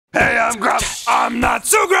Hey, I'm Grumps. I'm not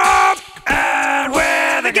so Grump, and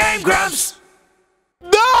we're the GameGrumps.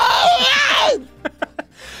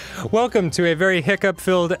 Welcome to a very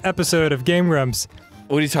hiccup-filled episode of GameGrumps.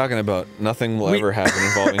 What are you talking about? Nothing will ever happen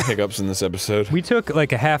involving hiccups in this episode. We took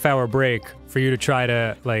like a half-hour break for you to try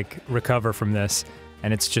to like recover from this,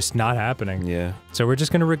 and it's just not happening. Yeah. So we're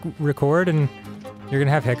just gonna record, and you're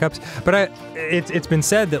gonna have hiccups. But it's been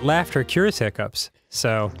said that laughter cures hiccups.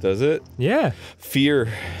 So Does it? yeah. Fear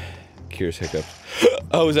cures hiccups.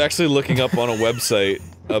 I was actually looking up on a website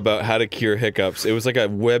about how to cure hiccups. It was like a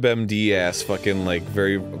WebMD-ass fucking like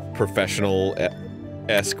very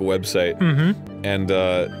professional-esque website. Mm-hmm. And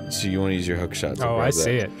so you want to use your hook shot to Oh, grab I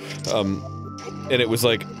see it. And it was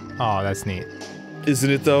like, Oh, that's neat. isn't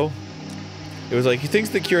it though? It was like, he thinks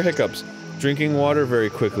that cure hiccups. Drinking water very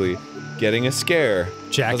quickly. Getting a scare.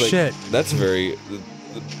 Jack I was like, shit. That's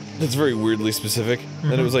very weirdly specific.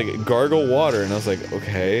 Then it was like, gargle water, and I was like,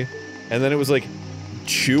 okay. And then it was like,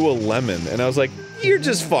 chew a lemon, and I was like, you're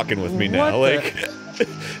just fucking with me now. What Like,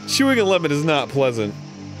 chewing a lemon is not pleasant.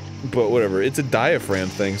 But whatever, it's a diaphragm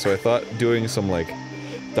thing, so I thought doing some like,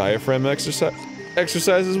 diaphragm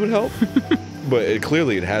exercises would help. But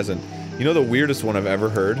clearly it hasn't. You know the weirdest one I've ever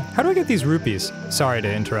heard? How do I get these rupees? Sorry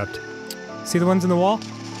to interrupt. See the ones in the wall?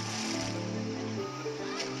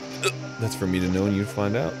 That's for me to know and you'd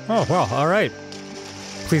find out. Oh, well, alright.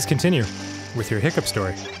 Please continue with your hiccup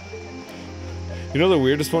story. You know the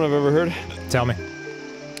weirdest one I've ever heard? Tell me.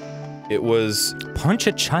 It was... Punch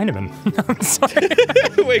a Chinaman. I'm sorry.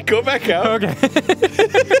 Wait, go back out. Okay.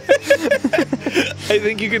 I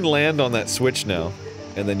think you can land on that switch now,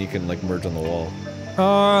 and then you can like merge on the wall.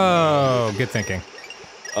 Oh, good thinking.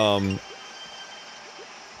 Well.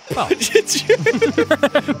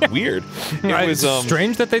 Weird. It was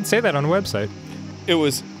strange that they'd say that on the website. It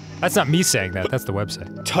was That's not me saying that, that's the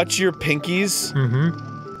website. touch your pinkies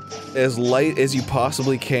Mm-hmm. as light as you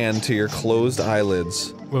possibly can to your closed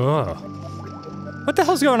eyelids. Ugh. What the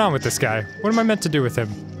hell's going on with this guy? What am I meant to do with him?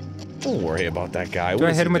 Don't worry about that guy. Do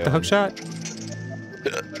I hit him with the hook shot?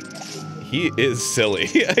 He is silly.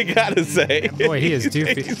 I gotta say. Boy, he is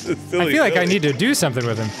doofy. He's a silly I feel like I villain. need to do something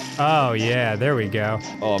with him. Oh yeah, there we go.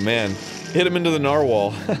 Oh man, hit him into the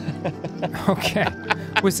narwhal. Okay.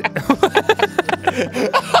 Was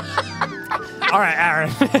Alright,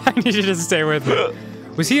 Aaron. I need you to stay with me.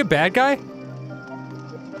 Was he a bad guy?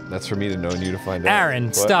 That's for me to know and you to find out. Aaron,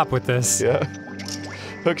 What? stop with this. Yeah.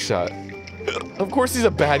 Hook shot. Of course he's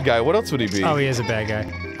a bad guy. What else would he be? Oh, he is a bad guy.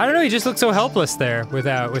 I don't know, he just looked so helpless there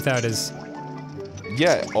without his...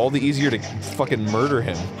 Yeah, all the easier to fucking murder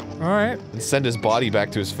him Alright. and send his body back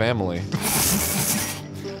to his family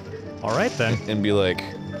Alright then. and be like,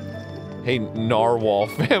 "Hey, narwhal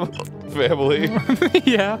family,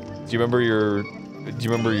 Yeah. do you remember your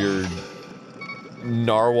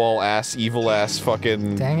narwhal ass, evil ass,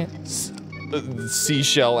 fucking Dang it.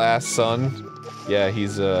 seashell ass son? Yeah,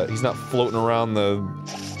 he's not floating around the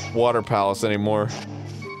water palace anymore."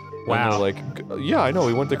 Wow. And they're like, "Yeah, I know.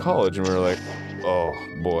 We went to college," and we were like, "Oh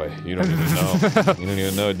boy, you don't even know. You don't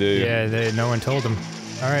even know, do you?" Yeah, no one told him.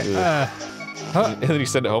 Alright, And then he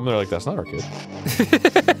sent it home, and they're like, "That's not our kid."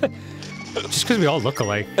 just because we all look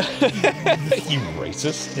alike. You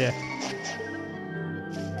racist. Yeah.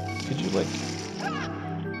 Could you, like,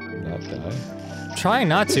 not die? Trying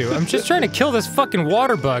not to. I'm just trying to kill this fucking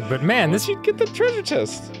water bug, but man, this... You get the treasure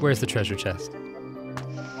chest. Where's the treasure chest?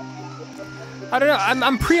 I don't know,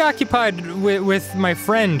 I'm preoccupied with my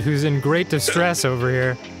friend who's in great distress over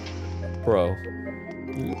here. Bro.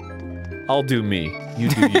 I'll do me. You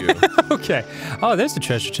do you. Okay. Oh, there's the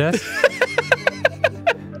treasure chest.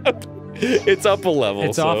 It's up a level,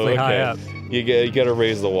 It's so, awfully high okay. up. You gotta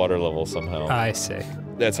raise the water level somehow. I see.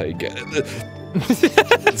 That's how you get it.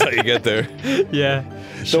 That's how you get there. Yeah.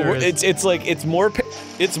 Sure is. It's like, it's more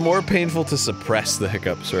painful to suppress the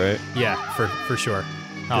hiccups, right? Yeah, for sure.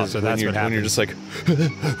 Oh, so that's what happens. When you're just like,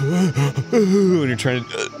 when you're trying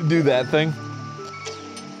to do that thing.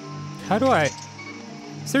 How do I...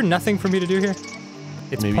 Is there nothing for me to do here?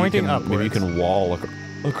 It's pointing upwards. Maybe you can wall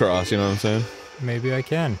across, you know what I'm saying? Maybe I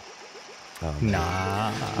can. Oh,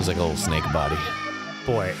 Nah. There's like a little snake body.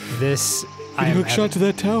 Boy, this... Hook shot to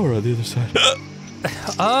that tower on the other side.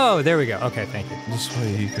 Oh, there we go. Okay, thank you. This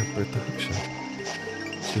way you can put the hook shot.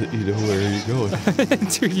 So that you know where you're going.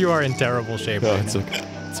 Dude, you are in terrible shape No, right it's now. okay.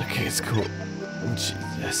 It's okay, it's cool.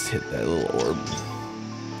 Just hit that little orb.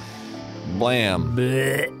 Blam.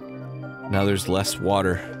 Blech. Now there's less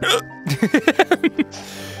water.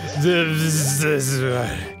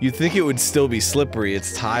 You'd think it would still be slippery,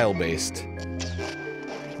 it's tile-based.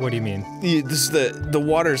 What do you mean? The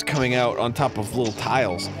water's coming out on top of little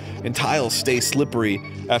tiles. and tiles stay slippery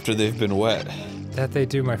after they've been wet. That they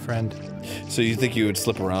do, my friend. So you think you would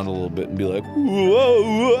slip around a little bit and be like, whoa,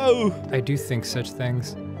 whoa. I do think such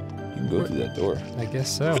things. You can go through that door. I guess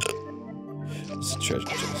so. It's a treasure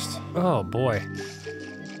chest. Oh boy.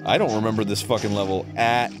 I don't remember this fucking level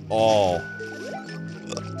at all.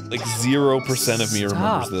 Like 0% of me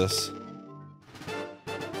remembers this.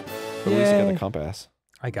 At least I got the compass.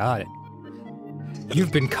 I got it.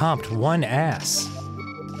 You've been comped 1 ass.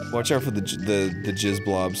 Watch out for the jizz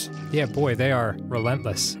blobs. Yeah, boy, they are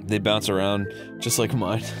relentless. They bounce around just like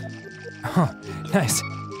mine. Huh, nice.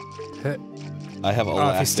 I have elastic.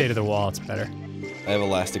 Oh, if you stay to the wall, it's better. I have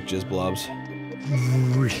elastic jizz blobs.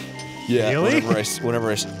 Yeah, Really? whenever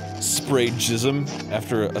I spray jism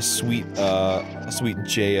after a sweet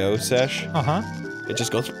JO sesh, it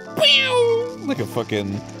just goes pew like a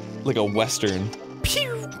fucking western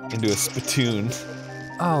pew into a spittoon.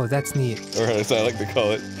 Oh, that's neat. Or as I like to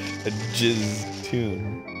call it, a jizz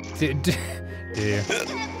tune. Do you?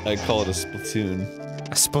 I call it a splatoon.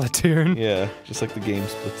 A splatoon? Yeah, just like the game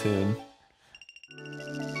Splatoon.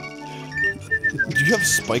 Do you have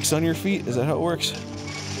spikes on your feet? Is that how it works?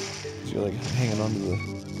 'Cause you're like hanging onto the...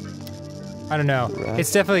 I don't know. Right.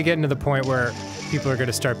 It's definitely getting to the point where people are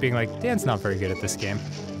gonna start being like, Dan's not very good at this game.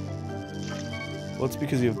 Well, it's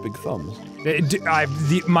because you have big thumbs.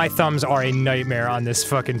 My thumbs are a nightmare on this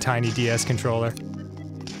fucking tiny DS controller. Do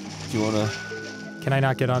you wanna... Can I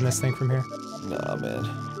not get on this thing from here? Nah, man.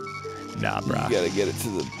 Nah, brah. You gotta get it to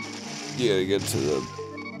the... You gotta get to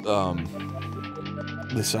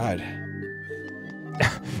the side.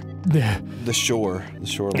 The shore. The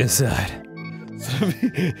shore. Good side.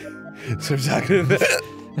 So I'm talking about.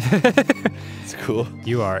 It's cool.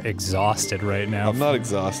 You are exhausted right now. I'm not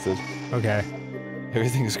exhausted. Okay.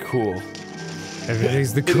 Everything's cool.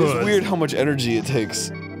 Everything's the It coolest. is weird how much energy it takes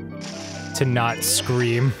to not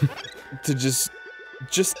scream. to just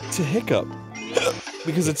to hiccup.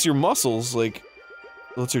 Because it's your muscles, like,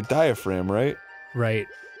 well, it's your diaphragm, right? Right.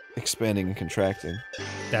 Expanding and contracting.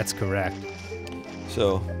 That's correct.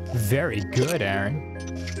 So. Very good, Aaron.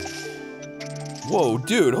 Whoa,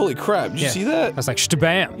 dude, holy crap, did you see that? I was like,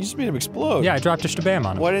 shtabam! You just made him explode. Yeah, I dropped a shtabam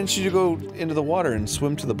on him. Why didn't you go into the water and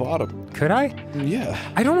swim to the bottom? Could I? Yeah.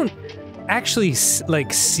 I don't actually,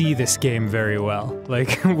 like, see this game very well.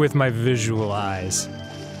 Like, with my visual eyes.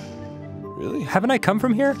 Really? Haven't I come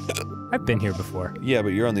from here? I've been here before. Yeah, but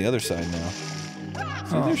you're on the other side now.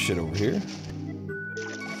 See, there's shit over here.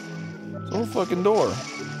 It's a whole fucking door.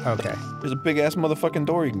 Okay. There's a big-ass motherfucking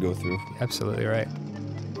door you can go through. Absolutely right.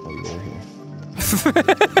 Oh, you are here.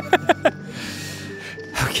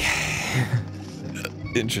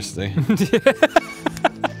 Okay. Interesting.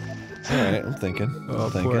 Alright, I'm thinking. Oh,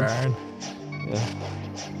 I'm thinking. poor Aaron. Yeah.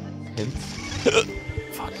 Hints.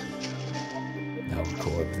 Fuck. No,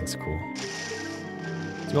 cool. Everything's cool.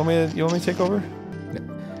 Do you want me to take over?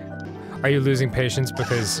 Are you losing patience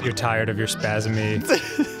because you're tired of your spasmy?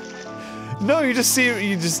 No, you just see,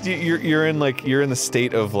 you're in the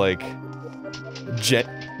state of like,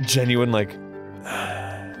 genuine like.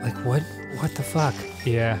 Like what the fuck?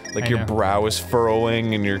 Yeah. Like your brow is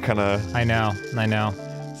furrowing and you're kinda. I know.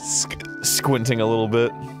 Squinting a little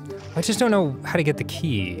bit. I just don't know how to get the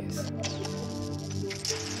keys.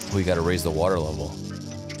 We gotta raise the water level.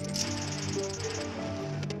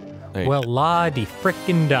 Hey, Well, la-di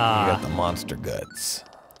frickin' da. you got the monster guts.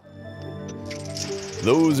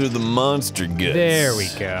 Those are the monster guts. There we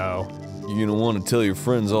go. You're gonna want to tell your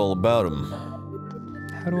friends all about them.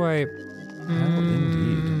 How do I...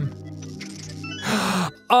 Indeed.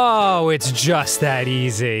 Oh, it's just that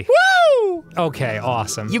easy. Woo! Okay,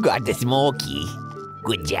 awesome. You got the smoky.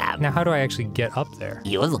 Good job. Now how do I actually get up there?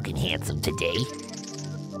 You're looking handsome today.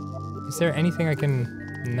 Is there anything I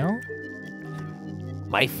can... No?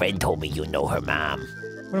 My friend told me you know her mom.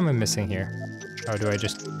 What am I missing here? Oh, do I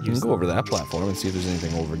just You can use... go over to that platform and see if there's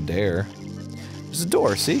anything over there. There's a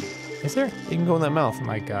door, see? Is there? You can go in that mouth. Oh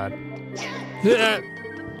my god. And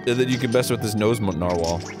then you can mess with this nose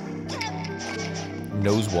narwhal.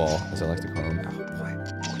 Nose wall, as I like to call him. Oh boy.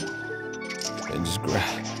 And just grab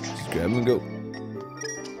him and go.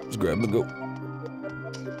 Just grab him and go.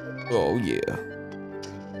 Oh yeah.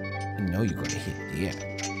 You know you gotta hit, yeah.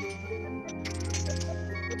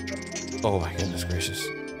 Oh my goodness gracious.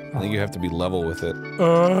 I think you have to be level with it.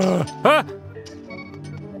 Ah!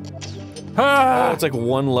 Oh, it's like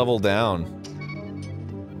one level down.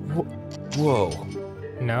 Whoa.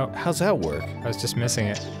 No, How's that work? I was just missing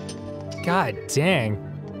it. God dang.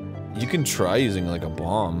 You can try using like a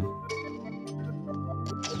bomb.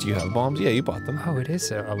 Do you have bombs? Yeah, you bought them. Oh, it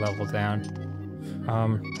is a level down.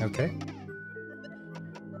 Okay.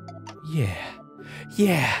 Yeah.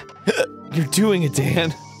 Yeah. You're doing it,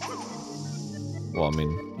 Dan. Well, I mean,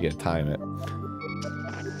 you gotta time it.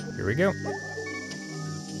 Here we go.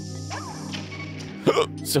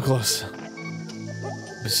 So close.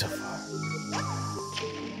 But so far.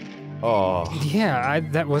 Oh. Yeah,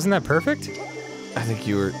 that wasn't that perfect? I think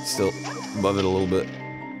you were still above it a little bit.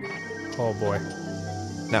 Oh boy.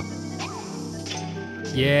 Now.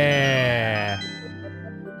 Yeah.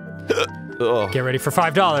 Oh. Get ready for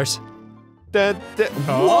 $5.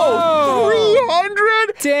 Whoa!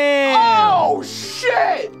 300? Damn! Oh,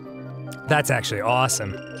 shit! That's actually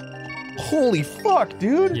awesome. Holy fuck,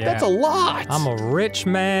 dude. Yeah. That's a lot. I'm a rich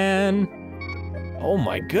man. Oh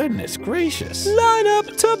my goodness gracious. Line up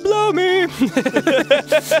to blow me.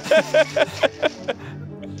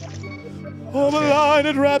 I'm a line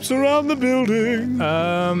that wraps around the building.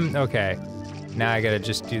 Okay. Now I gotta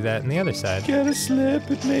just do that on the other side. Get a slip,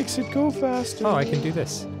 it makes it go faster. Oh, I can do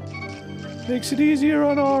this. Makes it easier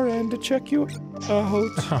on our end to check you out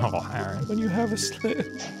Oh, Aaron. when you have a slip.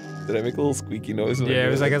 Did I make a little squeaky noise? Yeah, it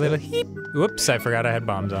was like a little heep. Whoops, I forgot I had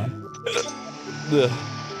bombs on. Ugh.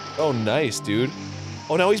 Oh, nice, dude.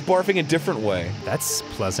 Oh, now he's barfing a different way. That's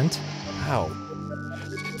pleasant. How?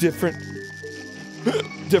 Different.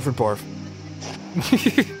 Different barf.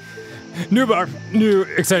 New barf. New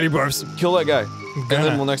exciting barfs. Kill that guy. Gonna. And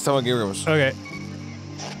then well, next time I'll give him. Okay.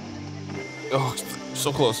 Oh,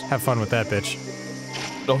 so close. Have fun with that, bitch.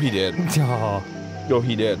 Oh, he did. Oh, Oh,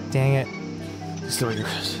 he did. dang it. Still right here.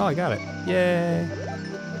 Oh, I got it. Yay.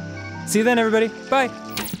 See you then, everybody. Bye.